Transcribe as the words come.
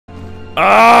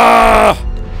Ah!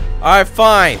 Alright,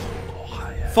 fine.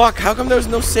 Fuck, how come there's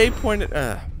no save point?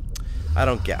 I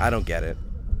don't get it.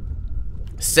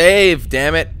 Save,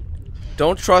 damn it.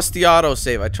 Don't trust the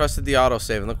autosave. I trusted the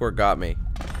autosave and look where it got me.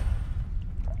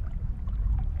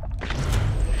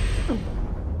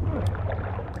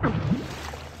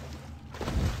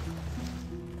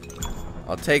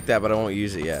 I'll take that, but I won't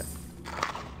use it yet.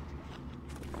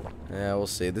 Yeah, we'll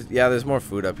see. Yeah, there's more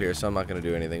food up here, so I'm not going to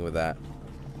do anything with that.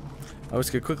 I'm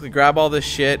just going to quickly grab all this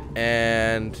shit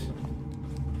and...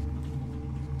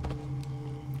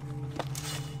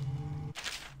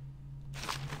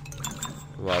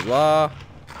 blah, blah.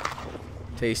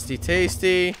 Tasty,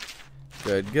 tasty.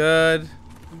 Good, good.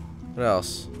 What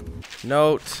else?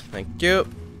 Note. Thank you.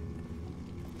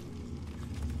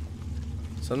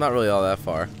 So I'm not really all that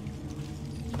far.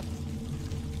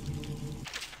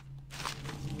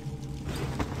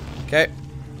 Okay,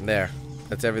 there.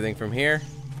 That's everything from here.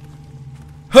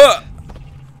 Huh!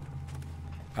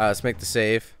 Let's make the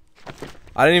save.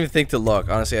 I didn't even think to look.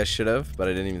 Honestly, I should have, but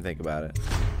I didn't even think about it.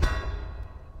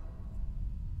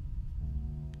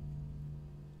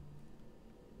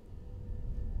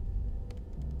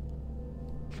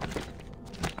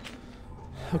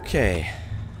 Okay.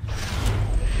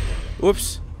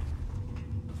 Whoops.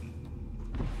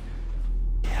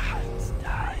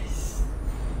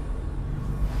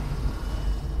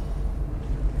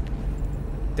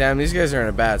 Damn, these guys are in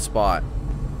a bad spot.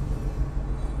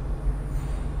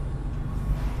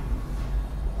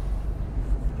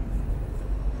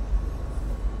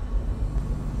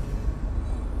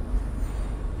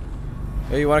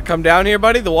 Hey, you want to come down here,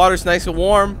 buddy? The water's nice and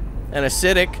warm and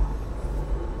acidic.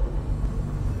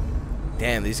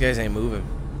 Damn, these guys ain't moving.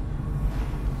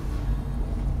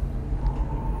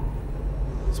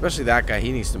 Especially that guy,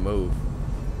 he needs to move.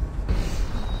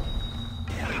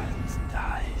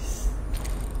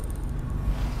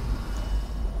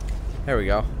 There we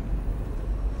go.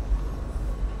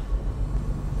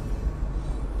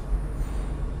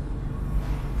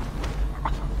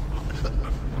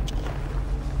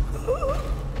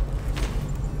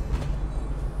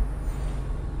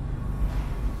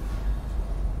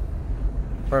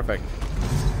 Perfect.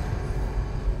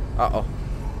 Uh-oh.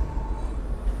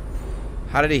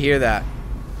 How did he hear that?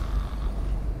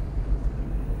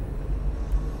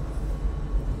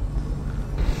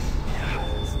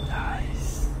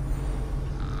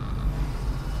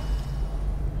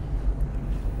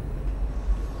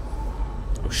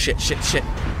 Shit, shit, shit.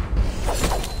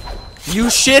 You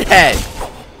shithead!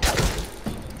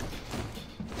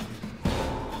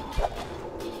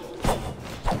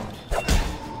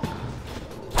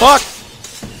 Fuck!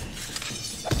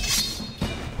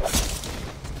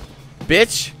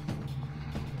 Bitch!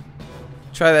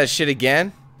 Try that shit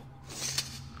again.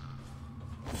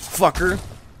 Fucker.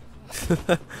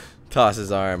 Toss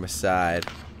his arm aside.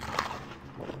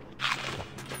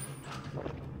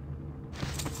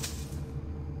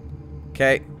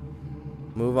 Okay,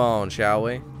 move on, shall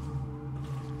we?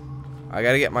 I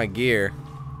gotta get my gear.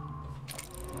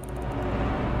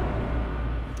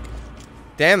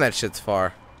 Damn, that shit's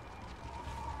far.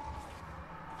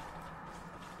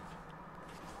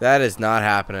 That is not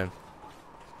happening.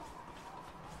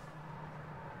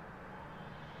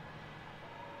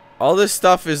 All this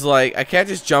stuff is like, I can't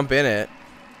just jump in it.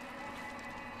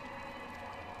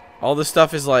 All this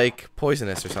stuff is like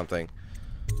poisonous or something.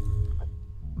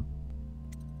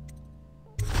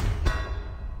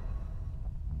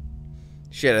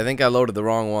 Shit, I think I loaded the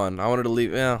wrong one. I wanted to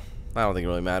leave. Yeah, I don't think it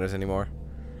really matters anymore.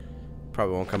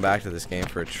 Probably won't come back to this game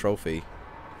for a trophy.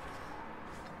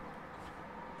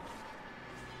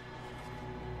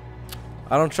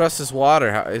 I don't trust this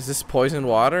water. How, is this poisoned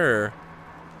water? Or?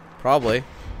 Probably.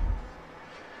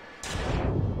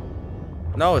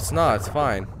 No, it's not. It's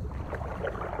fine.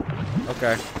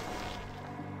 Okay.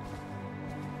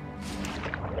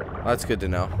 Well, that's good to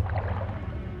know.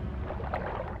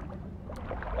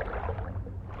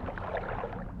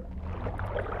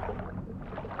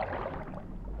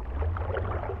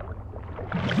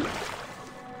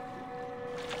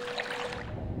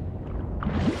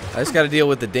 I just gotta deal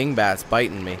with the dingbats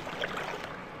biting me.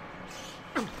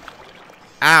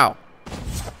 Ow!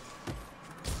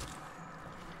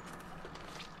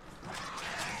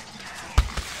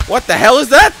 What the hell is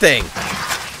that thing?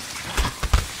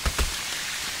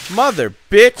 Mother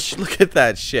bitch! Look at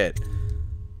that shit.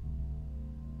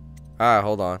 Alright,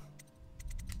 hold on.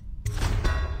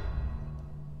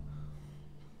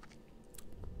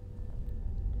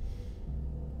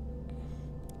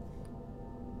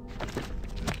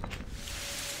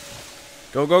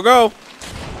 Go, go, go!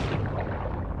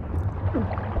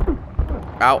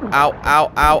 Ow, ow,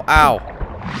 ow, ow, ow.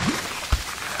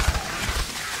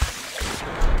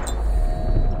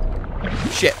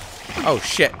 Shit. Oh,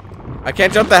 shit. I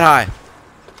can't jump that high.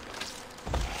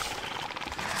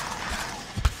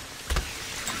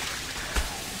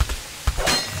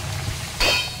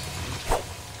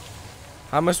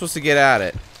 How am I supposed to get at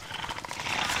it?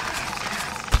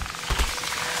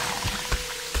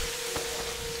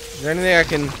 Is there anything I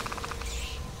can...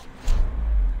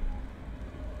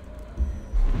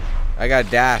 I got a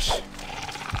dash.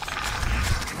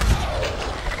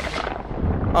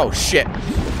 Oh, shit.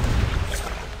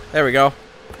 There we go.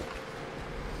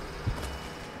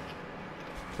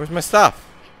 Where's my stuff?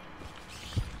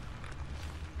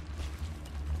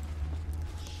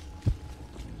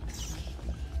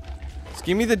 Just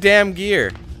give me the damn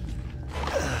gear.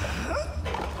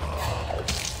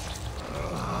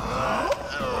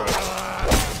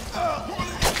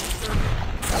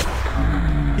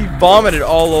 He vomited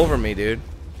all over me, dude.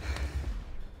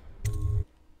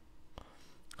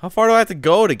 How far do I have to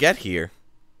go to get here?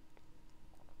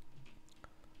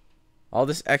 All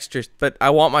this extra, but I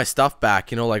want my stuff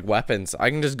back, you know, like weapons. I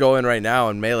can just go in right now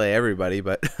and melee everybody,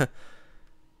 but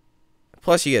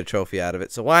plus you get a trophy out of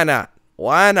it, so why not?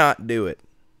 Why not do it?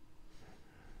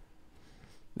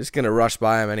 Just gonna rush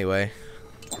by him anyway.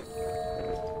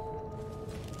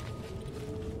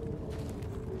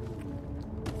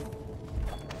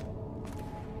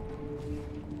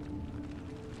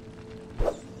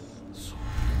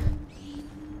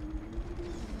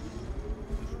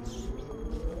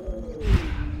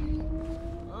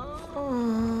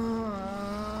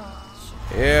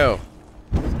 Ew.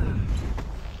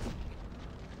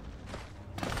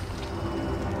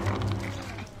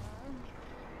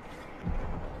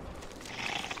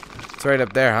 It's right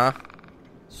up there, huh?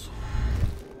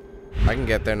 I can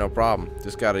get there, no problem.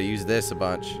 Just gotta use this a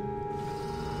bunch.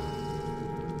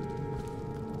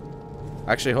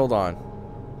 Actually, hold on.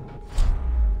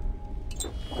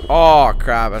 Oh,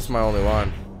 crap. That's my only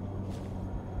one.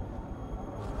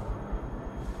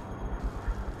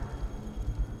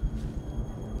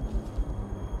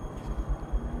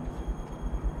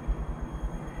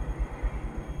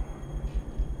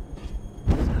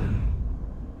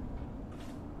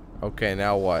 Okay,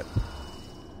 now what?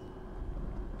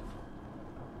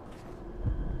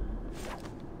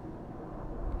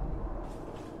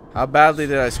 How badly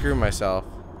did I screw myself?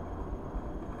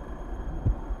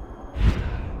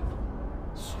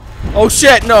 Oh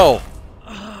shit, no!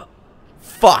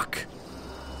 Fuck!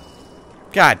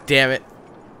 God damn it.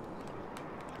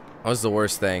 That was the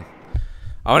worst thing.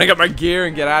 I wanna get my gear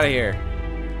and get out of here.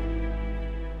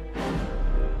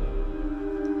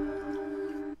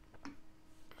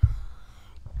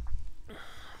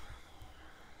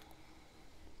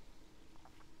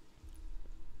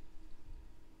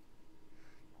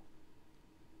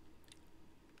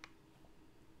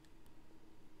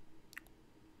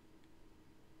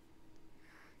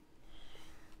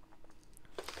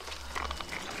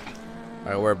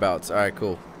 Alright, whereabouts? Alright,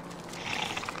 cool.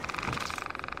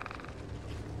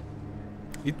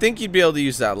 You'd think you'd be able to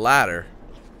use that ladder.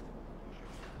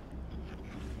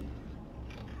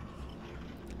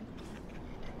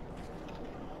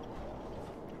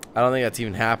 I don't think that's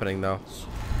even happening, though.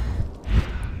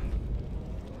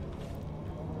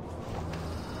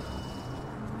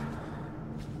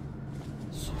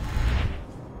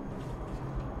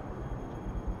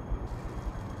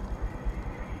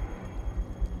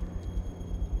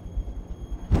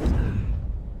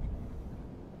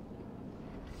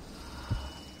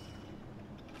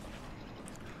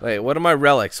 Wait, what are my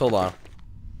relics? Hold on.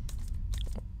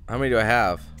 How many do I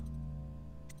have?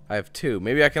 I have 2.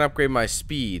 Maybe I can upgrade my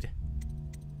speed.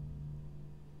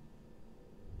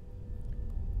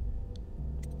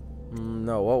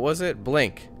 No, what was it?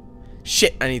 Blink.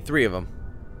 Shit, I need 3 of them.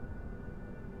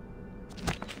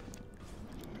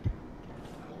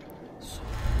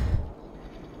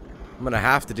 I'm gonna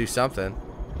have to do something.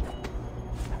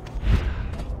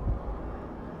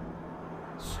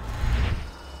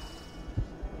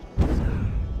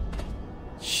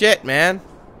 Shit, man.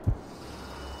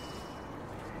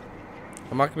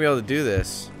 I'm not gonna be able to do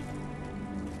this.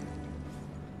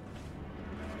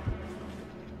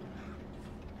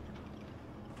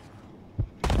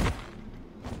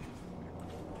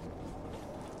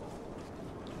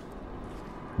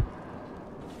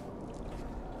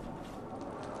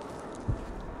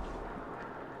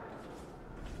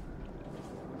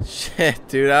 Shit,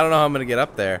 dude, I don't know how I'm gonna get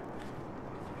up there.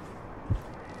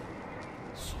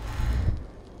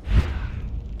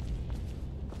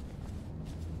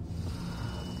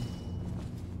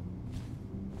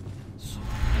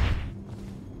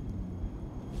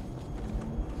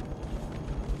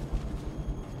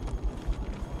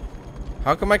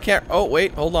 How come I can't... Oh,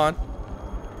 wait. Hold on.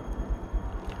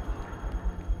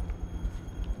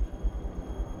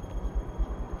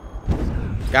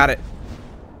 Got it.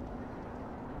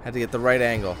 Had to get the right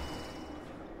angle.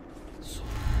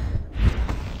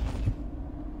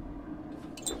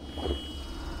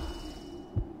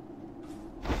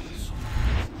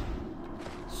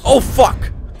 Oh,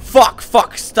 fuck!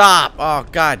 Fuck, stop! Oh,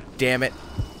 god damn it.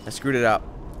 I screwed it up.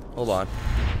 Hold on.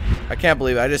 I can't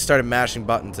believe it. I just started mashing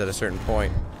buttons at a certain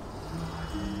point.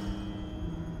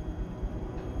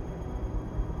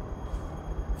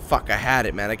 Fuck, I had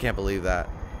it, man. I can't believe that.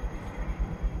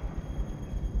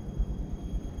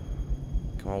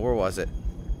 Come on, where was it?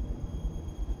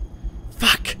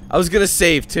 Fuck! I was gonna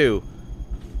save, too.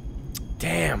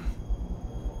 Damn.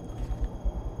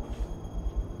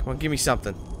 Come on, give me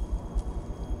something.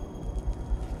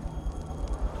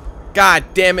 God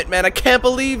damn it, man. I can't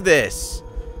believe this.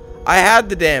 I had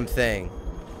the damn thing.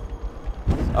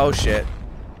 Oh, shit.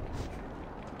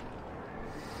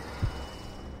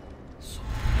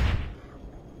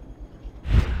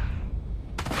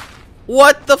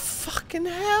 What the fucking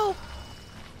hell?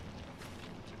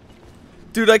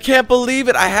 Dude, I can't believe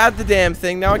it. I had the damn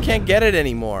thing. Now I can't get it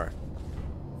anymore.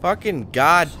 Fucking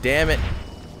god damn it.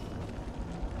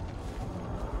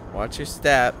 Watch your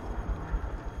step.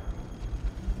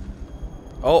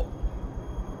 Oh.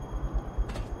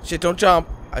 Shit, don't jump.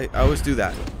 I always do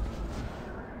that.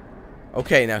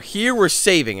 Okay, now here we're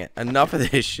saving it. Enough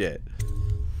of this shit.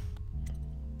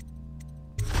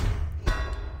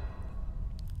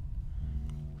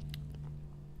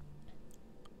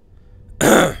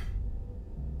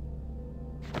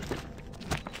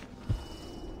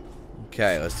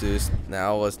 Okay, let's do this.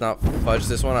 Now let's not fudge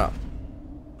this one up.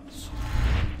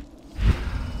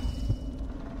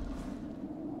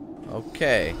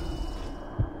 Okay.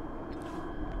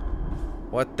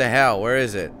 What the hell? Where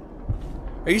is it?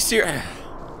 Are you serious?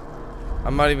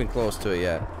 I'm not even close to it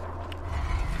yet.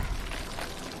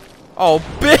 Oh,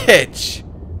 bitch!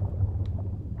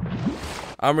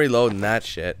 I'm reloading that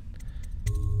shit.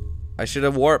 I should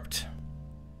have warped.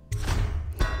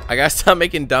 I gotta stop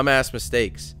making dumbass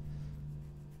mistakes.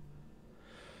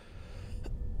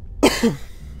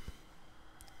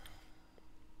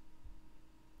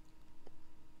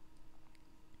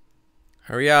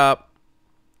 Hurry up.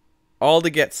 All to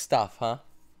get stuff, huh?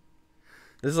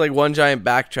 This is like one giant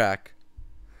backtrack.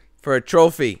 For a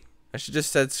trophy. I should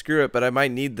just said screw it, but I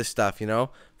might need the stuff, you know?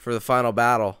 For the final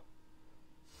battle.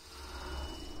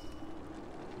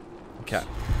 Okay.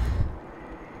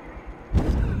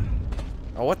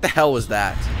 Oh, what the hell was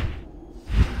that?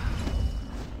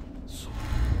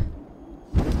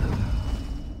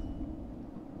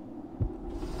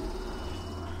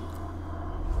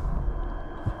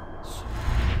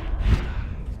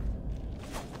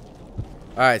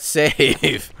 Alright,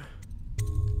 save.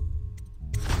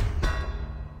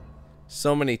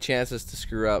 So many chances to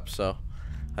screw up, so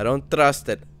I don't trust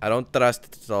it. I don't trust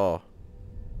it at all.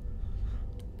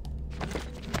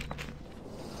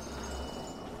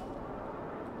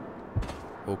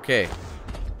 Okay.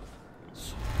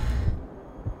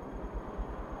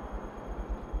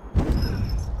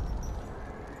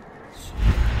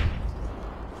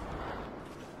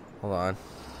 Hold on.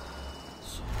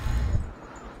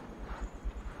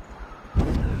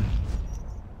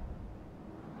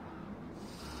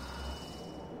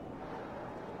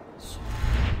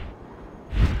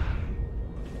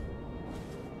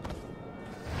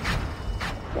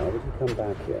 Why would he come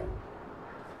back here?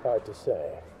 Hard to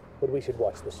say, but we should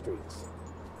watch the streets.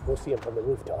 We'll see him from the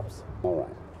rooftops. All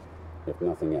right. If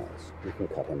nothing else, you can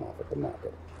cut him off at the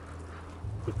market.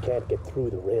 He can't get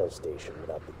through the rail station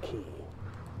without the key.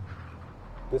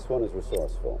 This one is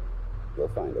resourceful. You'll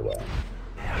find a way.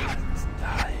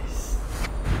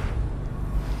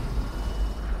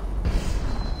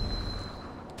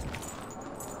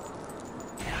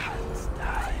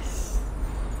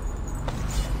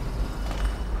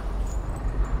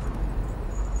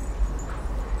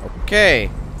 Okay.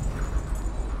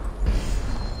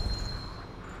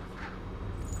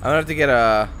 I'm gonna have to get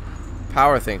a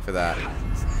power thing for that.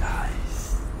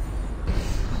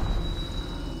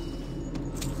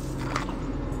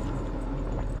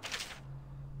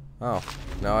 Oh,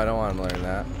 no, I don't want to learn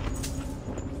that.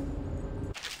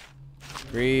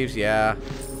 Greaves, yeah.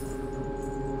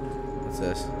 What's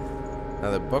this?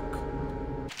 Another book?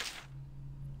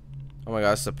 Oh my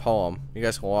god, it's a poem. You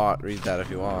guys can read that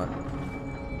if you want.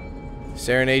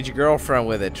 Serenade your girlfriend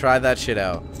with it. Try that shit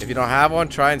out. If you don't have one,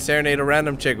 try and serenade a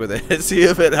random chick with it. See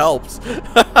if it helps.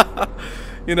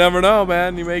 You never know,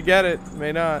 man. You may get it. You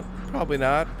may not. Probably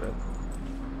not. But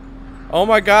oh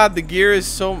my god, the gear is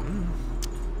so...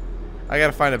 I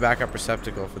gotta find a backup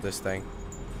receptacle for this thing.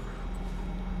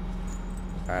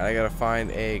 Alright, I gotta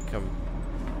find a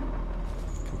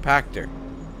compactor.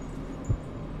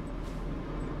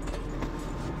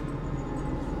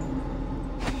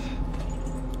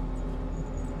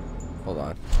 Hold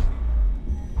on.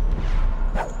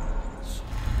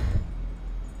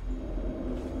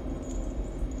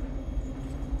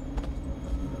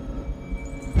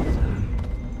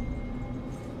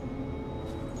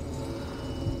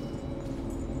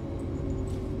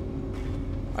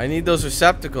 I need those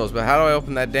receptacles, but how do I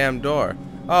open that damn door?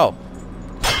 Oh.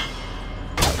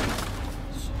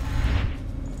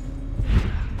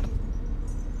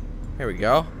 Here we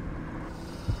go.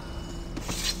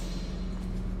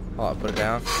 Hold on, put it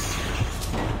down.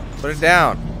 Put it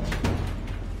down.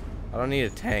 I don't need a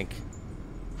tank.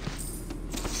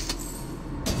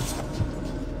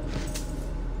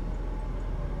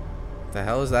 What the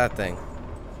hell is that thing?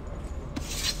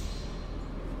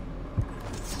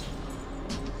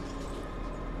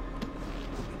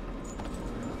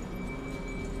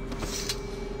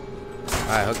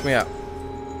 Alright, hook me up.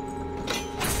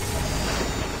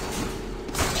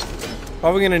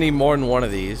 Probably gonna need more than one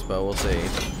of these, but we'll see.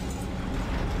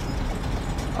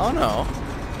 Oh no.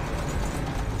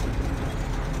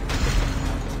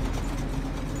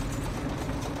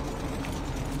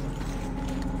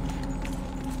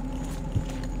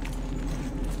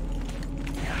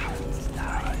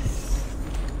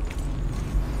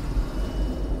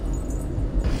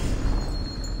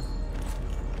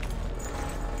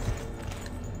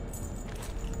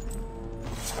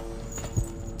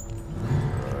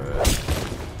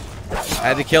 I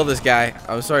had to kill this guy.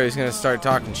 I'm sorry, he's gonna start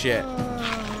talking shit.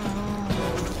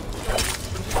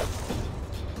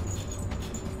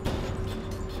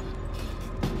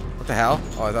 What the hell?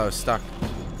 Oh, I thought I was stuck.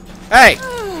 Hey!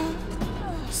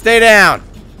 Stay down!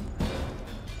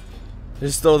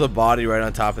 Just throw the body right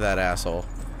on top of that asshole.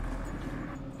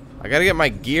 I gotta get my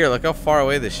gear. Look how far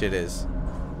away this shit is.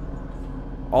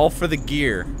 All for the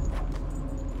gear.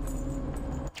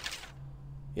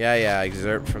 Yeah,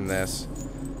 excerpt from this.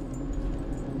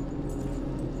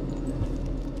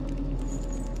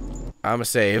 I'ma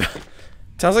save.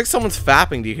 Sounds like someone's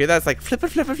fapping. Do you hear that? It's like flip it,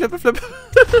 flip it, flip it, flip it.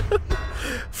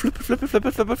 Flip it, flip it, flip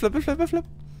it, flip it, flip it, flip it, flip.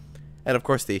 And of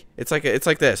course it's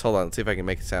like this. Hold on, let's see if I can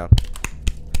make it sound.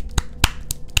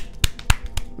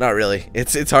 Not really.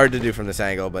 It's hard to do from this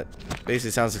angle, but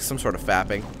basically sounds like some sort of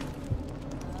fapping.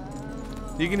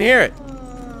 You can hear it.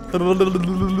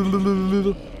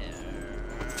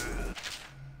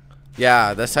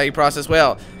 Yeah, that's how you process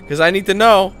whale. Because I need to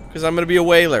know, because I'm gonna be a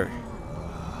whaler.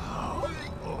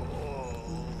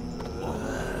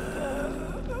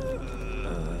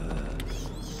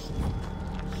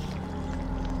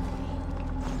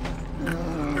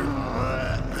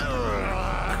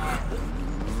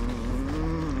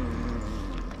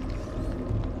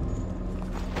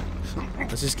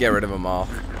 Let's just get rid of them all.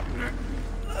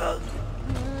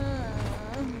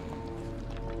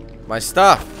 My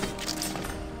stuff.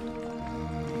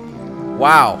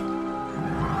 Wow.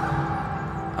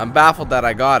 I'm baffled that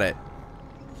I got it.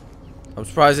 I'm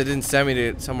surprised it didn't send me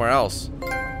to somewhere else.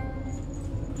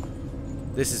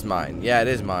 This is mine. Yeah, it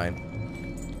is mine.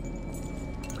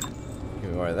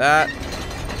 Give me more of that.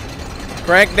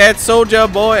 Crank that soldier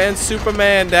boy and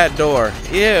Superman that door.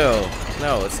 Ew.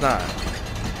 No, it's not.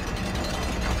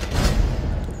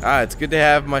 Ah, it's good to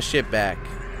have my shit back.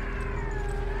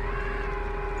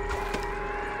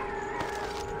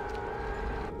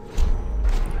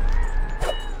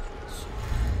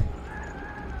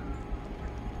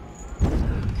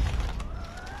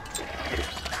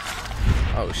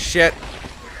 Oh shit.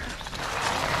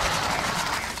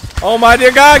 Oh my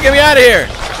dear God, get me out of here.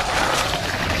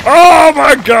 Oh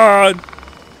my God.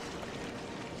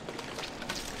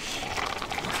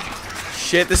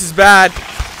 Shit, this is bad.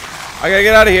 I gotta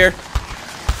get out of here.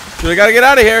 Dude, I gotta get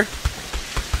out of here.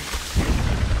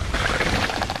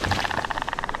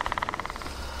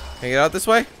 Can I get out this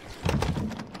way?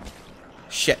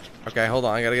 Shit. Okay, hold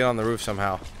on. I gotta get on the roof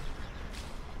somehow.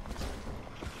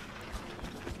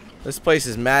 This place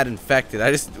is mad infected. I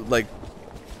just, like,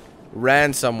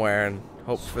 ran somewhere and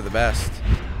hoped for the best.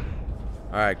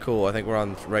 Alright, cool. I think we're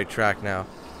on the right track now.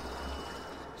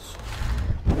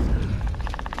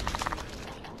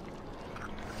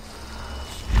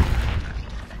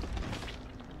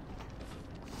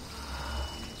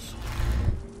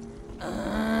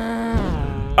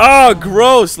 Oh,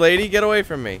 gross, lady. Get away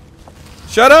from me.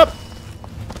 Shut up.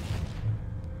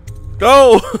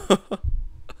 Go.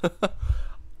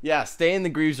 Yeah, stay in the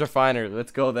Greaves Refinery.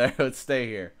 Let's go there. Let's stay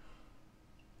here.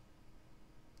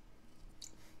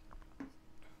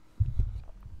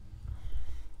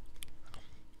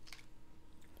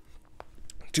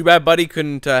 Too bad Buddy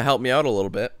couldn't help me out a little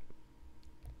bit.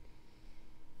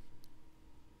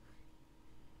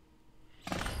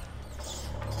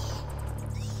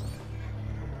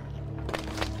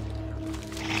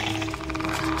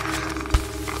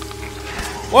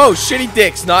 Whoa, shitty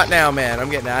dicks. Not now, man. I'm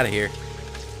getting out of here.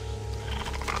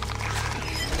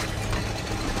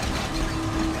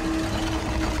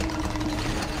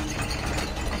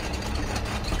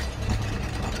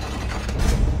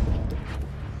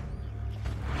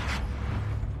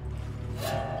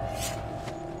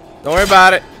 Don't worry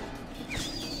about it.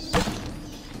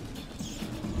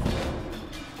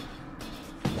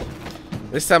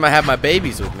 This time I have my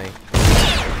babies with me.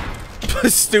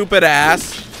 Stupid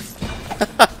ass.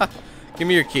 Give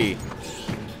me your key.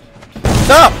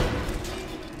 Stop!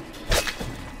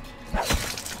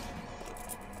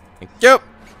 Thank you.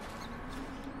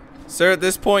 Sir, at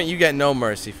this point, you get no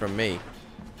mercy from me.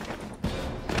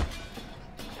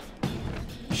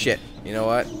 Shit. You know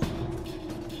what?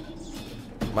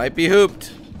 Might be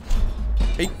hooped.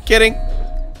 Are you kidding?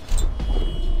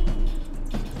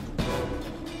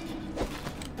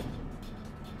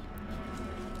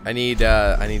 I need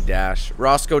Dash.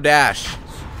 Roscoe Dash.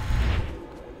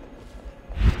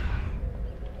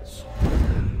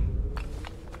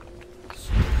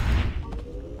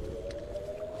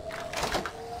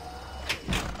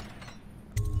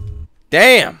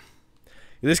 Damn.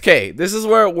 This is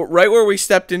where right where we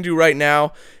stepped into right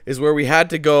now is where we had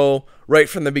to go right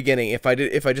from the beginning. If I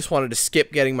just wanted to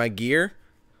skip getting my gear,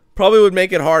 probably would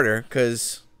make it harder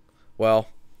because, well,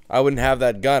 I wouldn't have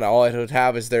that gun. All I would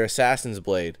have is their assassin's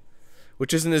blade,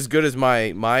 which isn't as good as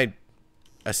my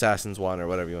assassin's one or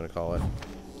whatever you want to call it.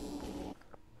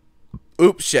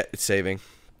 Oops, shit, it's saving.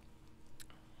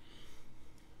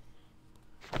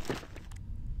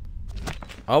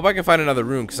 I hope I can find another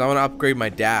room because I want to upgrade my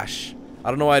dash. I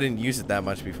don't know why I didn't use it that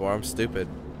much before. I'm stupid.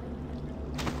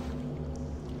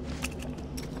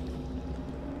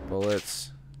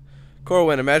 Bullets.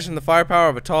 Corwin, imagine the firepower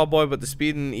of a tall boy but the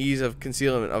speed and ease of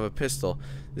concealment of a pistol.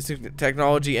 This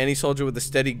technology, any soldier with a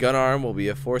steady gun arm will be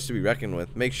a force to be reckoned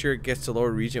with. Make sure it gets to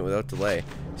Lord Regent without delay.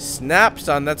 Snap,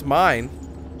 son, that's mine.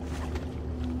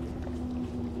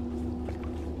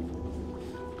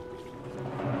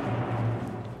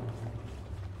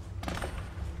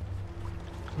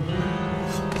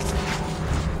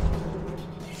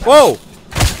 Whoa!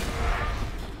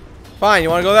 Fine, you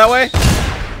wanna go that way?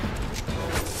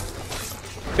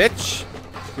 Bitch!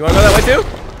 You wanna go that way too?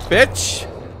 Bitch!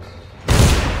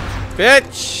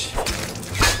 Bitch!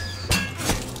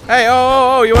 Hey,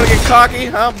 oh, you wanna get cocky?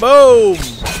 Huh? Boom!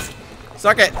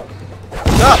 Suck it!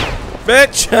 Up!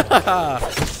 Bitch!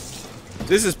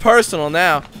 This is personal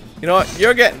now. You know what?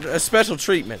 You're getting a special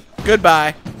treatment.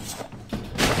 Goodbye.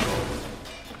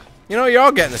 You know, you're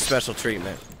all getting a special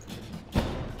treatment.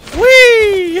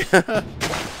 Whee!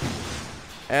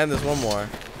 And there's one more.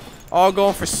 All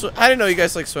going for I didn't know you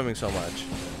guys like swimming so much.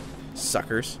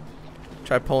 Suckers.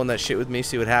 Try pulling that shit with me,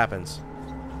 see what happens.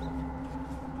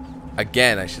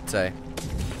 Again, I should say.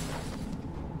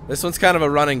 This one's kind of a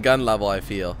run and gun level, I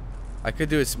feel. I could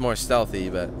do it more stealthy,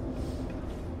 but...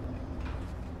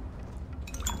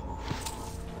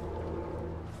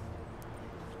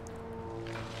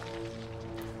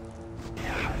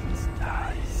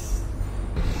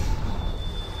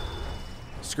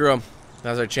 Screw him.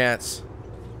 Now's our chance.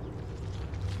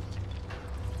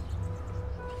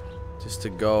 Just to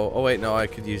go. Oh wait, no, I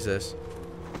could use this.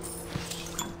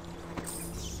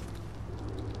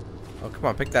 Oh, come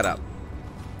on, pick that up.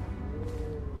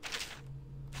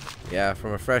 Yeah,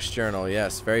 from a fresh journal.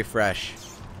 Yes, very fresh.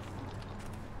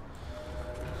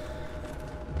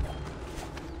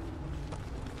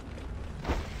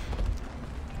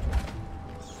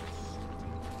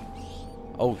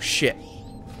 Oh shit.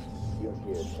 You're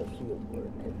here for field work.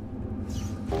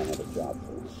 I have a job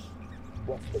for you.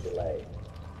 What's the delay?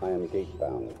 I am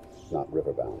gate-bound, not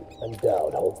river-bound. And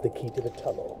Dowd holds the key to the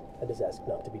tunnel and is asked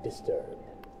not to be disturbed.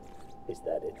 Is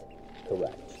that it?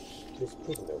 Correct. This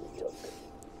prisoner we took.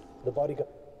 The bodyguard.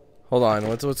 Hold on,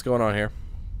 what's going on here?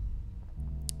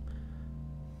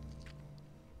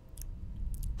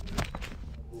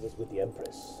 Who was with the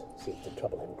Empress seems to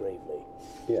trouble him gravely.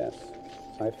 Yes.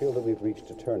 I feel that we've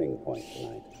reached a turning point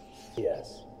tonight.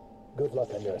 Yes. Good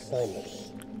luck on your assignment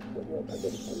when you're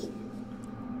permitted to leave.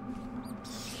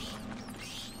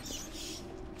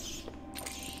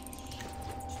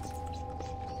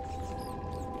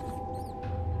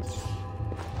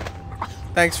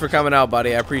 Thanks for coming out,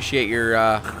 buddy. I appreciate your,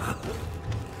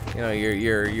 you know,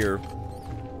 your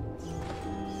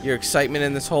excitement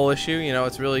in this whole issue. You know,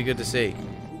 it's really good to see.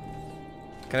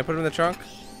 Can I put him in the trunk?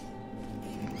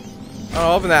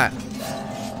 Oh, open that.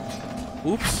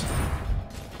 Oops.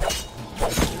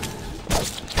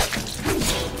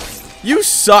 You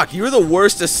suck. You were the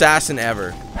worst assassin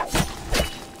ever.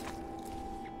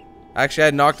 Actually, I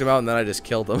had knocked him out and then I just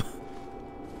killed him.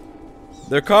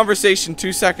 Their conversation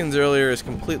 2 seconds earlier is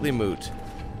completely moot.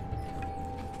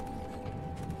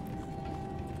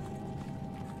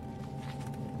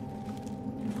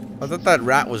 I thought that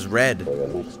rat was red. For your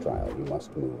next trial, you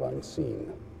must move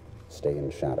unseen. Stay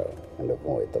in shadow and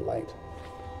avoid the light.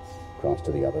 Cross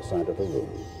to the other side of the room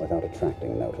without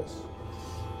attracting notice.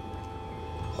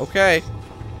 Okay.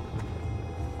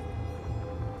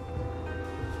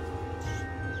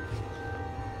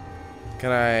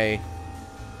 Can I...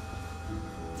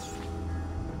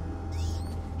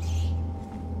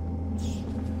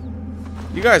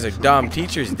 You guys are dumb.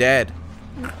 Teacher's dead.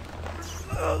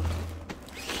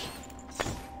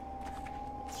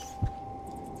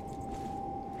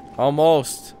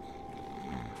 Almost.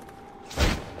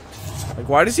 Like,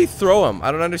 why does he throw him?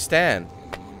 I don't understand.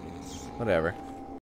 Whatever.